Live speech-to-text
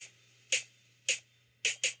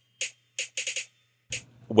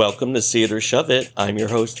Welcome to See It or Shove It. I'm your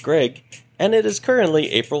host, Greg, and it is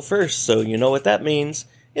currently April 1st, so you know what that means.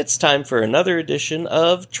 It's time for another edition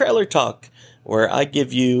of Trailer Talk, where I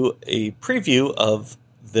give you a preview of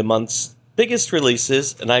the month's biggest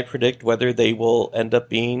releases, and I predict whether they will end up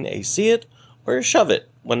being a See It or a Shove It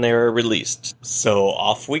when they are released. So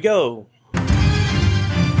off we go.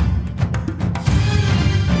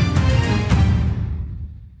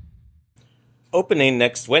 Opening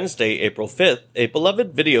next Wednesday, April 5th, a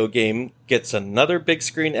beloved video game gets another big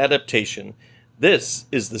screen adaptation. This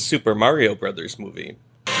is the Super Mario Bros. Movie.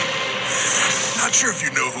 Not sure if you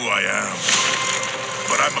know who I am,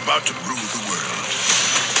 but I'm about to rule the world.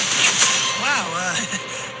 Wow,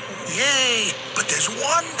 yay! But there's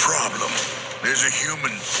one problem. There's a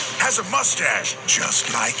human, has a mustache,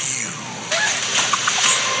 just like you.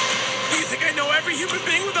 You think I know every human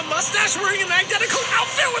being with a mustache wearing an identical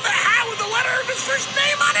outfit with a hat with the letter of his first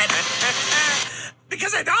name on it?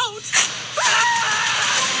 Because I don't.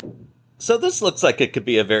 So this looks like it could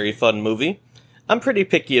be a very fun movie. I'm pretty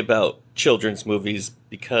picky about children's movies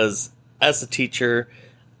because, as a teacher,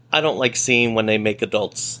 I don't like seeing when they make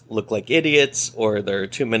adults look like idiots or there are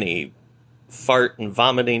too many fart and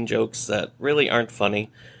vomiting jokes that really aren't funny.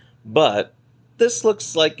 But this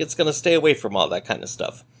looks like it's going to stay away from all that kind of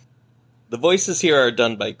stuff. The voices here are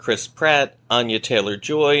done by Chris Pratt, Anya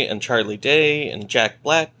Taylor-Joy, and Charlie Day, and Jack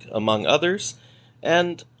Black, among others.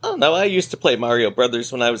 And, I don't know, I used to play Mario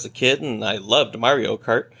Brothers when I was a kid, and I loved Mario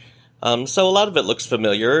Kart. So a lot of it looks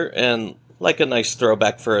familiar, and like a nice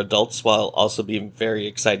throwback for adults, while also being very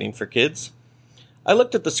exciting for kids. I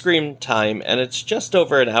looked at the screen time, and it's just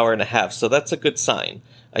over an hour and a half, so that's a good sign.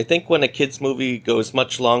 I think when a kids' movie goes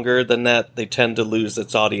much longer than that, they tend to lose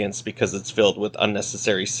its audience because it's filled with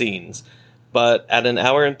unnecessary scenes. But at an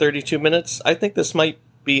hour and 32 minutes, I think this might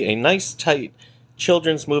be a nice, tight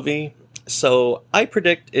children's movie, so I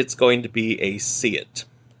predict it's going to be a See It.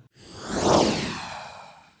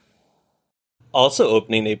 Also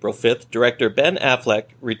opening April 5th, director Ben Affleck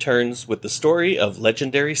returns with the story of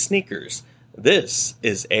legendary sneakers. This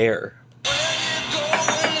is Air.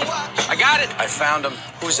 I got it. I found him.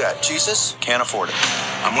 Who's that? Jesus? Can't afford it.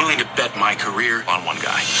 I'm willing to bet my career on one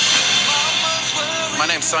guy. My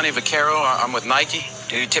name's Sonny Vaccaro. I'm with Nike.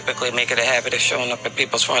 Do you typically make it a habit of showing up at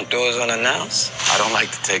people's front doors unannounced? I don't like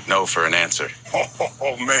to take no for an answer.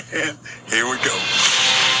 Oh, man, here we go.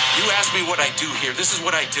 You ask me what I do here. This is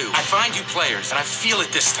what I do. I find you players, and I feel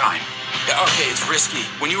it this time. Yeah, okay, it's risky.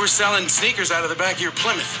 When you were selling sneakers out of the back of your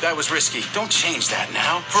Plymouth, that was risky. Don't change that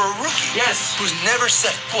now. For a rookie? Yes. Who's never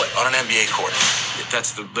set foot on an NBA court.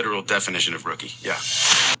 That's the literal definition of rookie, yeah.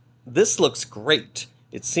 This looks great.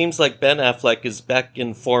 It seems like Ben Affleck is back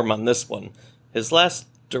in form on this one. His last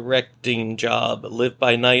directing job, Live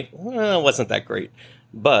by Night, wasn't that great.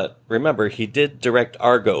 But remember, he did direct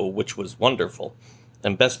Argo, which was wonderful,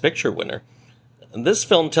 and Best Picture winner. This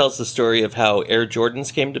film tells the story of how Air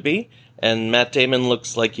Jordans came to be, and Matt Damon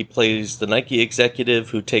looks like he plays the Nike executive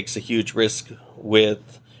who takes a huge risk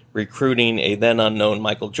with recruiting a then unknown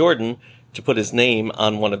Michael Jordan to put his name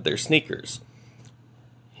on one of their sneakers.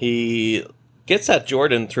 He gets at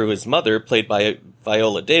Jordan through his mother, played by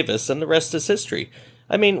Viola Davis, and the rest is history.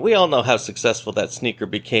 I mean, we all know how successful that sneaker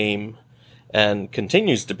became and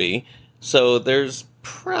continues to be, so there's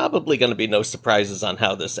probably going to be no surprises on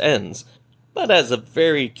how this ends. But as a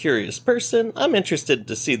very curious person, I'm interested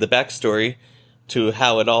to see the backstory to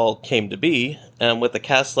how it all came to be, and with a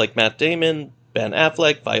cast like Matt Damon, Ben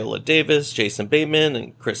Affleck, Viola Davis, Jason Bateman,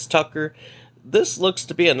 and Chris Tucker, this looks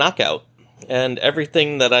to be a knockout, and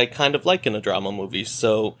everything that I kind of like in a drama movie,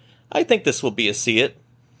 so I think this will be a See It.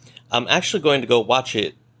 I'm actually going to go watch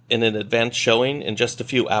it in an advanced showing in just a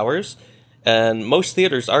few hours, and most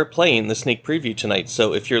theaters are playing the sneak preview tonight,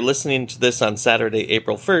 so if you're listening to this on Saturday,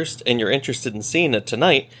 April 1st, and you're interested in seeing it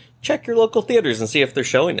tonight, check your local theaters and see if they're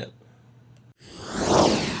showing it.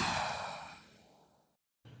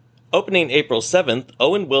 Opening April 7th,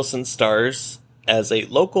 Owen Wilson stars as a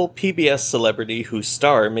local PBS celebrity whose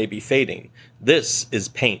star may be fading. This is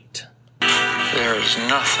Paint. There's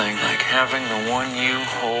nothing like having the one you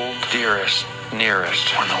hold dearest,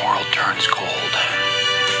 nearest when the world turns cold.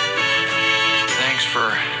 Thanks for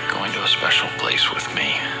going to a special place with me,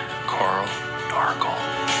 Carl Dargle.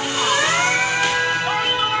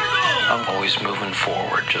 I'm always moving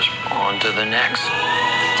forward, just on to the next.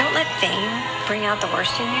 Don't let fame bring out the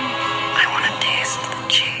worst in you. I want to taste the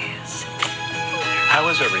cheese. How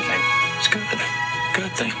is everything? It's good.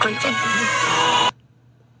 Good thing. Great thing.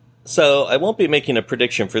 So, I won't be making a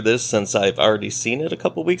prediction for this since I've already seen it a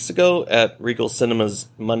couple weeks ago at Regal Cinema's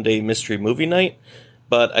Monday Mystery Movie Night,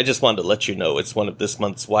 but I just wanted to let you know it's one of this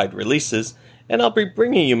month's wide releases, and I'll be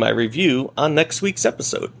bringing you my review on next week's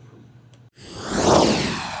episode.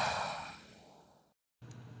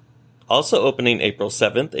 Also opening April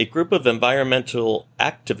 7th, a group of environmental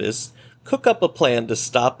activists cook up a plan to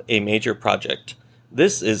stop a major project.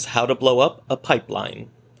 This is How to Blow Up a Pipeline.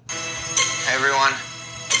 Hey everyone,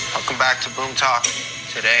 welcome back to Boom Talk.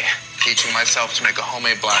 Today, teaching myself to make a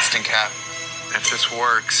homemade blasting cap. If this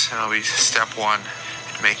works, it'll be step one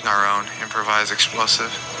in making our own improvised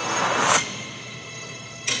explosive.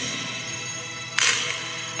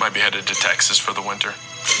 Might be headed to Texas for the winter.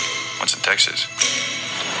 What's in Texas?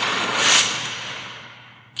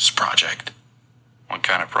 Just project. What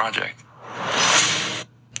kind of project?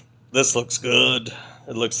 This looks good.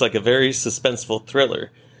 It looks like a very suspenseful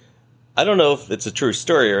thriller. I don't know if it's a true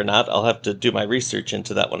story or not. I'll have to do my research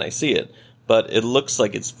into that when I see it. But it looks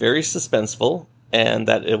like it's very suspenseful and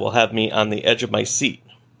that it will have me on the edge of my seat.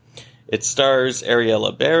 It stars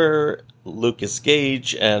Ariella Bearer, Lucas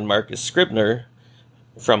Gage, and Marcus Scribner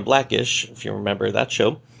from Blackish, if you remember that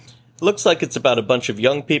show. It looks like it's about a bunch of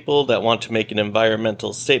young people that want to make an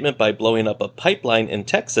environmental statement by blowing up a pipeline in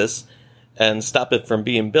Texas and stop it from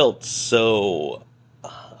being built. So,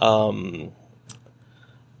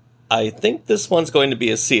 I think this one's going to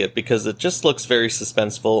be a see it because it just looks very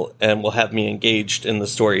suspenseful and will have me engaged in the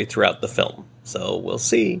story throughout the film. So, we'll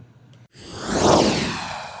see.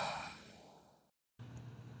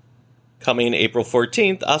 Coming April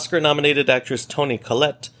 14th, Oscar-nominated actress Toni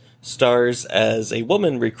Collette stars as a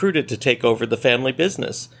woman recruited to take over the family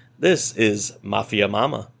business. This is Mafia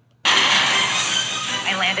Mama.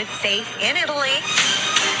 I landed safe in Italy.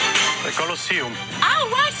 The Colosseum. Oh,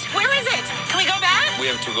 what? Where is it? Can we go back? We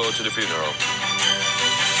have to go to the funeral.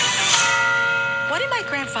 What did my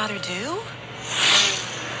grandfather do?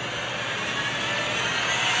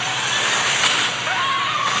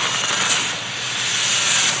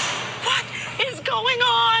 What is going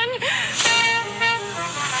on?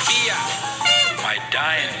 My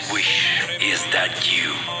dying wish is that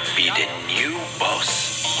you be the new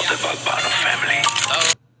boss of the Balbano family.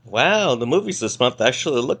 Wow, the movies this month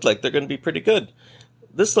actually look like they're going to be pretty good.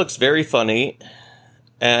 This looks very funny,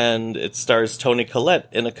 and it stars Toni Collette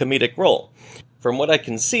in a comedic role. From what I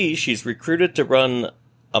can see, she's recruited to run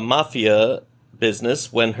a mafia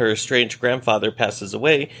business when her estranged grandfather passes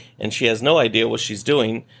away, and she has no idea what she's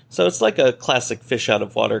doing, so it's like a classic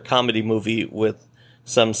fish-out-of-water comedy movie with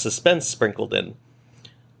some suspense sprinkled in.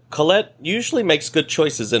 Collette usually makes good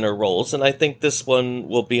choices in her roles, and I think this one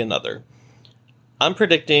will be another. I'm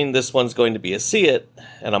predicting this one's going to be a see it,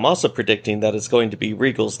 and I'm also predicting that it's going to be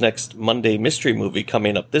Regal's next Monday mystery movie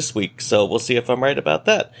coming up this week, so we'll see if I'm right about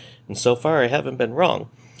that. And so far, I haven't been wrong.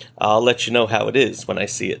 I'll let you know how it is when I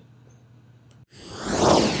see it.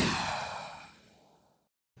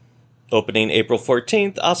 Opening April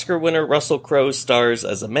 14th, Oscar winner Russell Crowe stars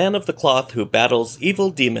as a man of the cloth who battles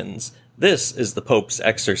evil demons. This is The Pope's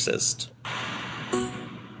Exorcist.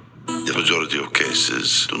 The majority of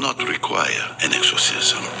cases do not require an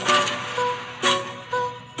exorcism.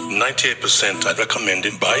 98% are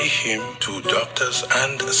recommended by him to doctors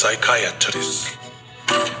and psychiatrists.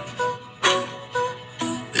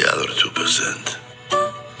 The other 2%,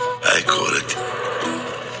 I call it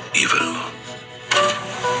evil.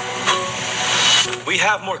 We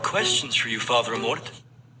have more questions for you, Father Amort.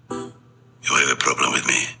 You have a problem with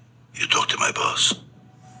me? You talk to my boss,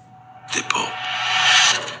 the Pope.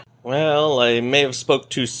 Well, I may have spoke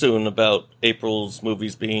too soon about April's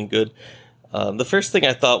movies being good. The first thing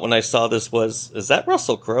I thought when I saw this was, is that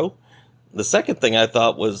Russell Crowe? The second thing I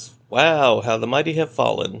thought was, wow, how the mighty have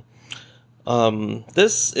fallen.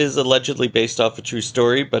 This is allegedly based off a true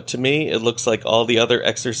story, but to me, it looks like all the other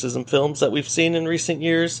exorcism films that we've seen in recent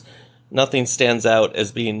years. Nothing stands out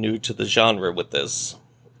as being new to the genre with this.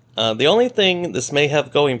 The only thing this may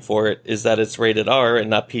have going for it is that it's rated R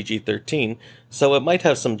and not PG-13, so it might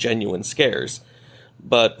have some genuine scares.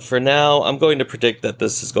 But for now, I'm going to predict that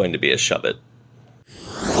this is going to be a shove-it.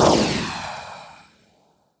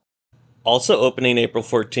 Also opening April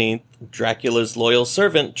 14th, Dracula's loyal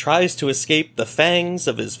servant tries to escape the fangs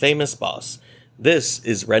of his famous boss. This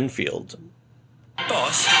is Renfield.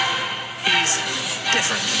 Boss, he's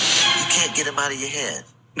different. You can't get him out of your head.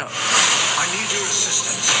 No. I need your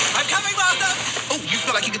assistance. I'm coming, Master! Oh, you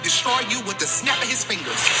feel like he could destroy you with the snap of his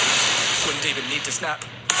fingers. Wouldn't even need to snap.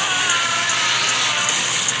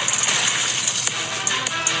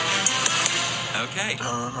 Okay.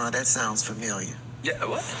 That sounds familiar. Yeah,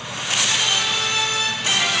 what?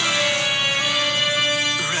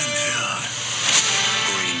 Renfield,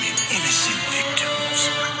 bring in innocent victims.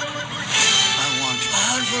 I want a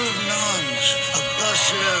handful of nuns, a bus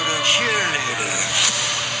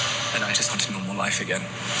cheerleader. And I just want a normal life again.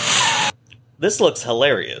 This looks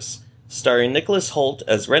hilarious. Starring Nicholas Hoult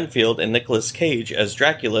as Renfield and Nicolas Cage as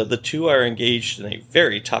Dracula, the two are engaged in a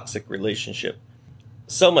very toxic relationship.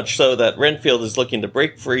 So much so that Renfield is looking to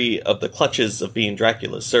break free of the clutches of being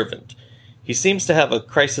Dracula's servant. He seems to have a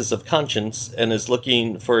crisis of conscience and is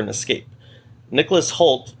looking for an escape. Nicholas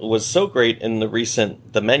Hoult was so great in the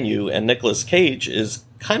recent The Menu, and Nicolas Cage is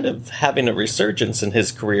kind of having a resurgence in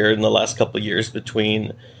his career in the last couple of years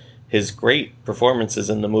between his great performances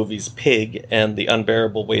in the movies Pig and The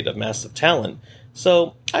Unbearable Weight of Massive Talent.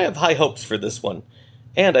 So I have high hopes for this one.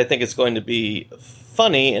 And I think it's going to be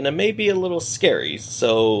funny, and it may be a little scary,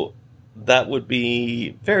 so that would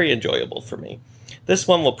be very enjoyable for me. This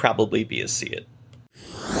one will probably be a see it.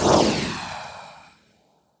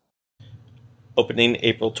 Opening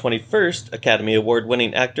April 21st, Academy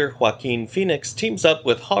Award-winning actor Joaquin Phoenix teams up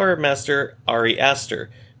with horror master Ari Aster.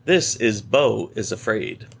 This is Beau is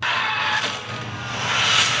Afraid.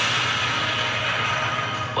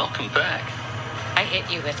 Welcome back. I hit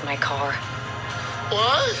you with my car.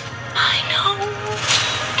 What? I know.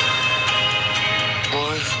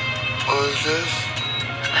 What is this?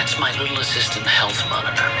 That's my little assistant health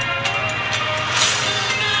monitor.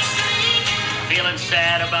 Feeling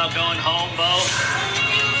sad about going home, Beau?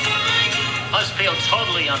 Must feel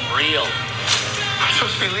totally unreal. I'm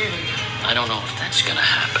supposed to be leaving. I don't know if that's gonna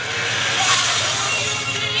happen.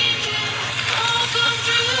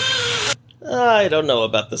 I don't know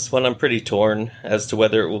about this one. I'm pretty torn as to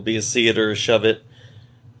whether it will be a see it or a shove it.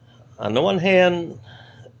 On the one hand,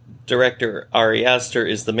 director Ari Aster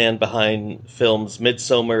is the man behind films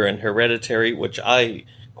Midsommar and Hereditary, which I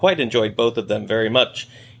quite enjoyed both of them very much,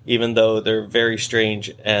 even though they're very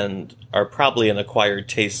strange and are probably an acquired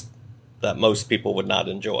taste that most people would not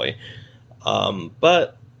enjoy.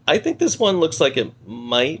 But I think this one looks like it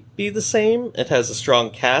might be the same. It has a strong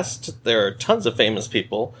cast. There are tons of famous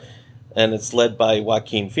people, and it's led by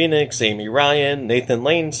Joaquin Phoenix, Amy Ryan. Nathan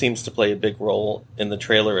Lane seems to play a big role in the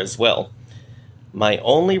trailer as well. My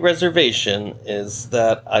only reservation is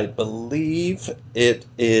that I believe it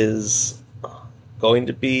is going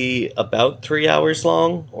to be about 3 hours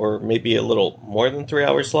long, or maybe a little more than 3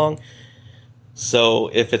 hours long. So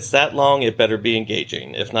if it's that long, it better be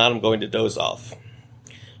engaging. If not, I'm going to doze off.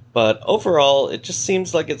 But overall, it just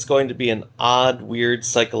seems like it's going to be an odd, weird,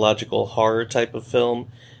 psychological horror type of film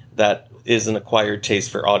that is an acquired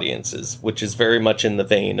taste for audiences, which is very much in the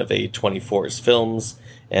vein of A24's films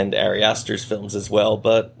and Ari Aster's films as well,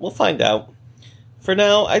 but we'll find out. For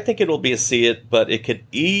now, I think it'll be a see it, but it could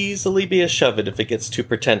easily be a shove it if it gets too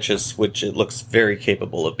pretentious, which it looks very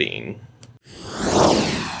capable of being.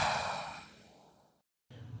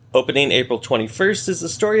 Opening April 21st is the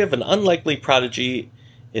story of an unlikely prodigy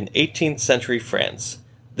in 18th century France.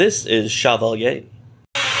 This is Chevalier.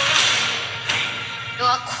 You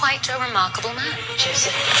are quite a remarkable man,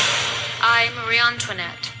 Joseph. I, Marie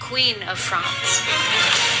Antoinette, Queen of France,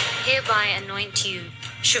 hereby anoint you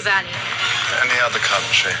Chevalier. Any other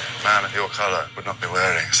country, a man of your color would not be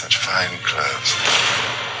wearing such fine clothes.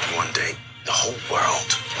 One day, the whole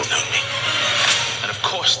world will know me. And of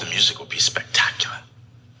course, the music will be spectacular.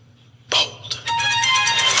 Bold.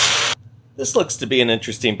 This looks to be an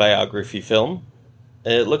interesting biography film.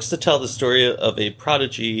 It looks to tell the story of a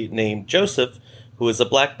prodigy named Joseph, who is a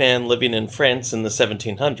black man living in France in the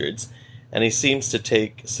 1700s, and he seems to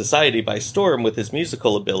take society by storm with his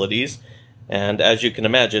musical abilities, and as you can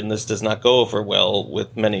imagine, this does not go over well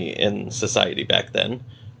with many in society back then.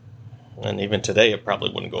 And even today, it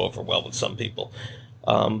probably wouldn't go over well with some people.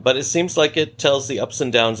 But it seems like it tells the ups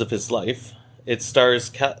and downs of his life. It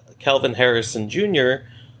stars Calvin Harrison Jr.,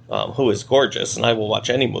 who is gorgeous, and I will watch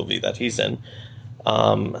any movie that he's in.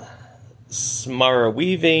 Samara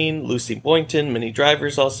Weaving, Lucy Boynton, Minnie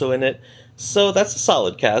Driver's also in it. So that's a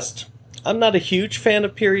solid cast. I'm not a huge fan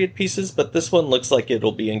of period pieces, but this one looks like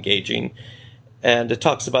it'll be engaging. And it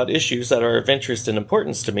talks about issues that are of interest and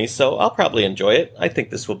importance to me, so I'll probably enjoy it. I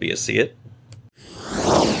think this will be a see it.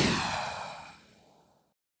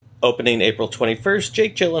 Opening April 21st,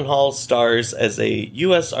 Jake Gyllenhaal stars as a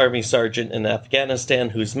U.S. Army sergeant in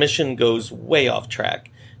Afghanistan whose mission goes way off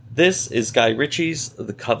track. This is Guy Ritchie's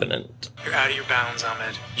The Covenant. You're out of your bounds,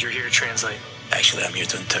 Ahmed. You're here to translate. Actually, I'm here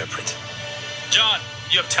to interpret. John,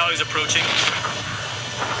 you have tallies approaching.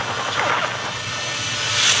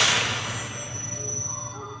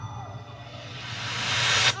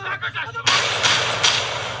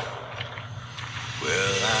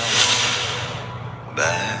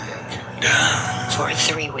 Back down. For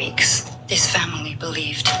 3 weeks, this family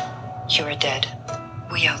believed you were dead.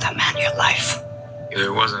 We owe that man your life.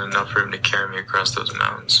 There wasn't enough for him to carry me across those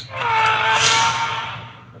mountains.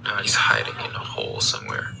 Now he's hiding in a hole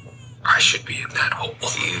somewhere. I should be in that hole.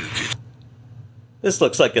 This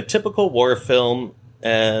looks like a typical war film,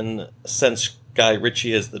 and since Guy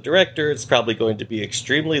Ritchie is the director, it's probably going to be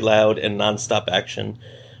extremely loud and non-stop action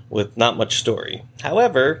with not much story.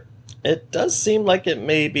 However, it does seem like it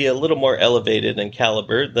may be a little more elevated in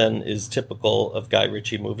caliber than is typical of Guy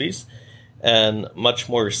Ritchie movies, and much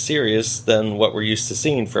more serious than what we're used to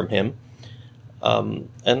seeing from him. And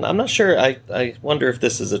I'm not sure, I wonder if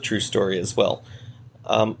this is a true story as well.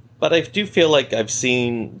 But I do feel like I've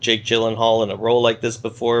seen Jake Gyllenhaal in a role like this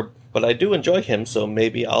before, but I do enjoy him, so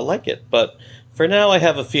maybe I'll like it. But for now, I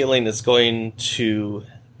have a feeling it's going to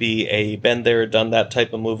be a been there, done that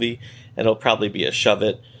type of movie, and it'll probably be a shove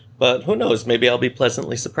it. But who knows, maybe I'll be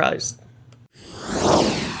pleasantly surprised.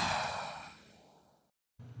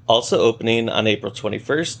 Also opening on April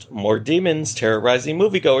 21st, more demons terrorizing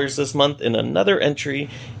moviegoers this month in another entry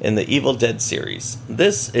in the Evil Dead series.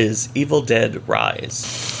 This is Evil Dead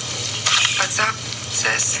Rise. What's up,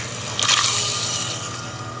 sis?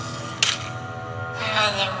 I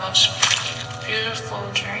had the most beautiful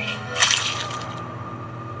dream.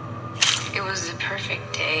 It was the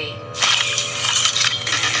perfect day.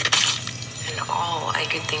 And all I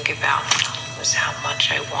could think about was how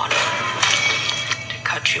much I wanted to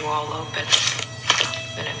cut you all open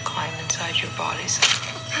and then climb inside your bodies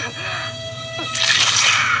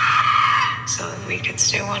so that we could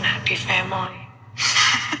stay one happy family.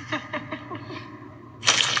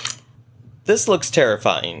 This looks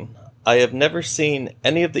terrifying. I have never seen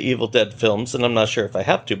any of the Evil Dead films, and I'm not sure if I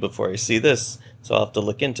have to before I see this, so I'll have to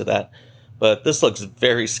look into that. But this looks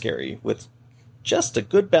very scary, with just a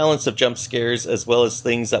good balance of jump scares as well as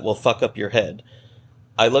things that will fuck up your head.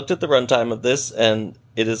 I looked at the runtime of this, and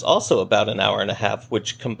it is also about an hour and a half,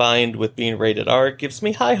 which combined with being rated R gives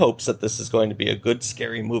me high hopes that this is going to be a good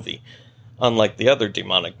scary movie, unlike the other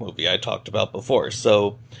demonic movie I talked about before.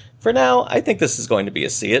 So, for now, I think this is going to be a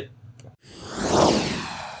see it.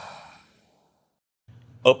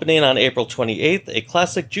 Opening on April 28th, a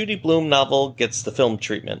classic Judy Blume novel gets the film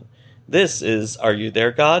treatment. This is Are You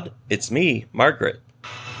There, God? It's me, Margaret.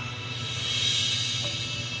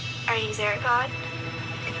 Are you there, God?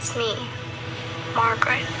 It's me,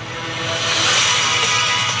 Margaret.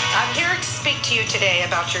 I'm here to speak to you today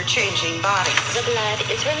about your changing body. The blood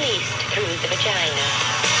is released through the vagina.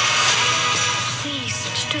 Please,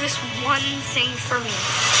 just do this one thing for me.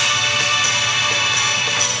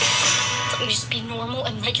 Let me just be normal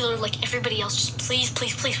and regular like everybody else. Just please,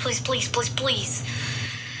 please, please, please, please, please, please.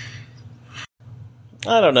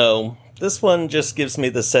 I don't know. This one just gives me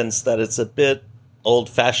the sense that it's a bit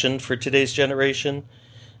old-fashioned for today's generation.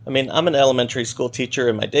 I mean, I'm an elementary school teacher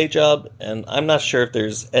in my day job, and I'm not sure if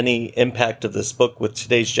there's any impact of this book with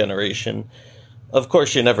today's generation. Of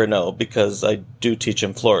course, you never know, because I do teach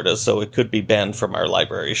in Florida, so it could be banned from our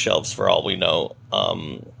library shelves for all we know.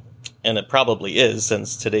 And it probably is,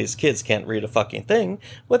 since today's kids can't read a fucking thing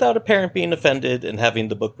without a parent being offended and having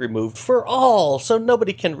the book removed for all, so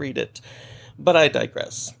nobody can read it. But I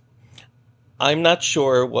digress. I'm not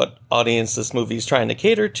sure what audience this movie is trying to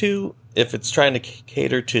cater to. If it's trying to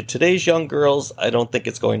cater to today's young girls, I don't think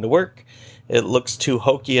it's going to work. It looks too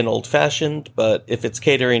hokey and old-fashioned, but if it's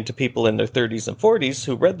catering to people in their 30s and 40s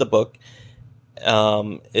who read the book,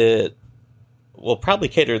 it will probably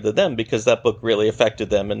cater to them because that book really affected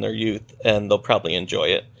them in their youth, and they'll probably enjoy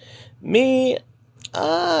it. Me,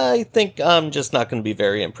 I think I'm just not going to be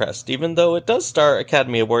very impressed, even though it does star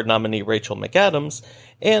Academy Award nominee Rachel McAdams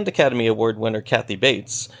and Academy Award winner Kathy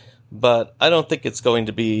Bates. But I don't think it's going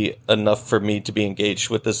to be enough for me to be engaged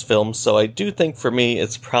with this film, so I do think for me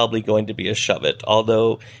it's probably going to be a shove it,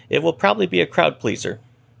 although it will probably be a crowd pleaser.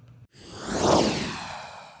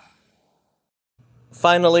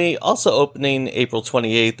 Finally, also opening April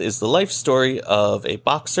 28th is the life story of a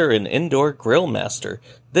boxer and indoor grill master.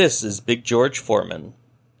 This is Big George Foreman.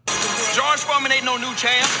 George Foreman ain't no new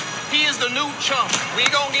champ. He is the new chump. We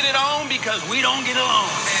gonna get it on because we don't get along.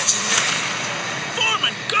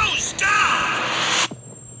 Foreman, goes down!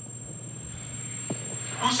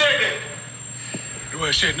 Who said that?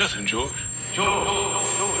 Nobody said nothing, George. George.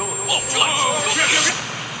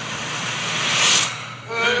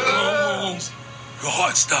 Your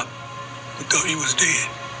heart stopped. We thought he was dead.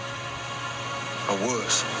 I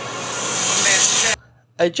was.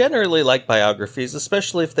 I generally like biographies,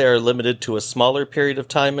 especially if they are limited to a smaller period of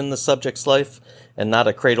time in the subject's life and not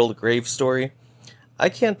a cradle-to-grave story. I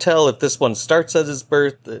can't tell if this one starts at his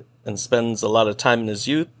birth and spends a lot of time in his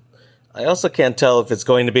youth, I also can't tell if it's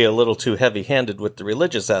going to be a little too heavy-handed with the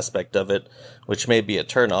religious aspect of it, which may be a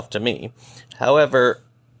turn-off to me. However,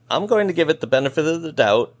 I'm going to give it the benefit of the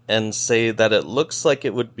doubt and say that it looks like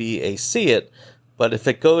it would be a see it, but if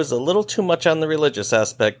it goes a little too much on the religious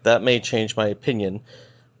aspect, that may change my opinion.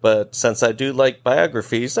 But since I do like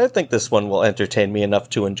biographies, I think this one will entertain me enough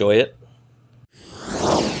to enjoy it.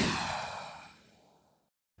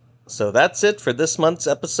 So that's it for this month's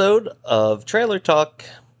episode of Trailer Talk.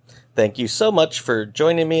 Thank you so much for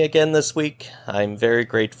joining me again this week. I'm very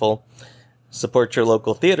grateful. Support your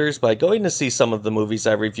local theaters by going to see some of the movies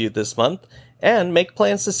I reviewed this month, and make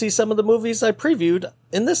plans to see some of the movies I previewed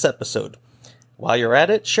in this episode. While you're at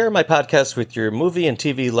it, share my podcast with your movie and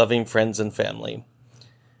TV loving friends and family.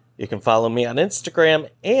 You can follow me on Instagram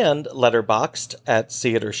and Letterboxd at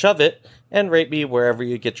See It or Shove It, and rate me wherever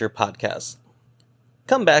you get your podcasts.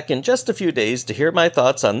 Come back in just a few days to hear my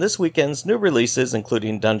thoughts on this weekend's new releases,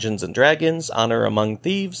 including Dungeons & Dragons, Honor Among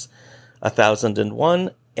Thieves,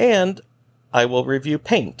 1001, and I will review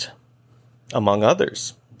Paint, among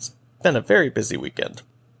others. It's been a very busy weekend.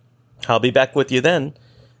 I'll be back with you then.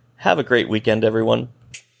 Have a great weekend, everyone.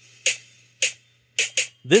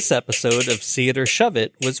 This episode of See It or Shove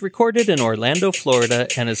It was recorded in Orlando, Florida,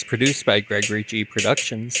 and is produced by Gregory G.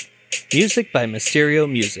 Productions. Music by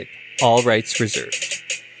Mysterio Music. All rights reserved.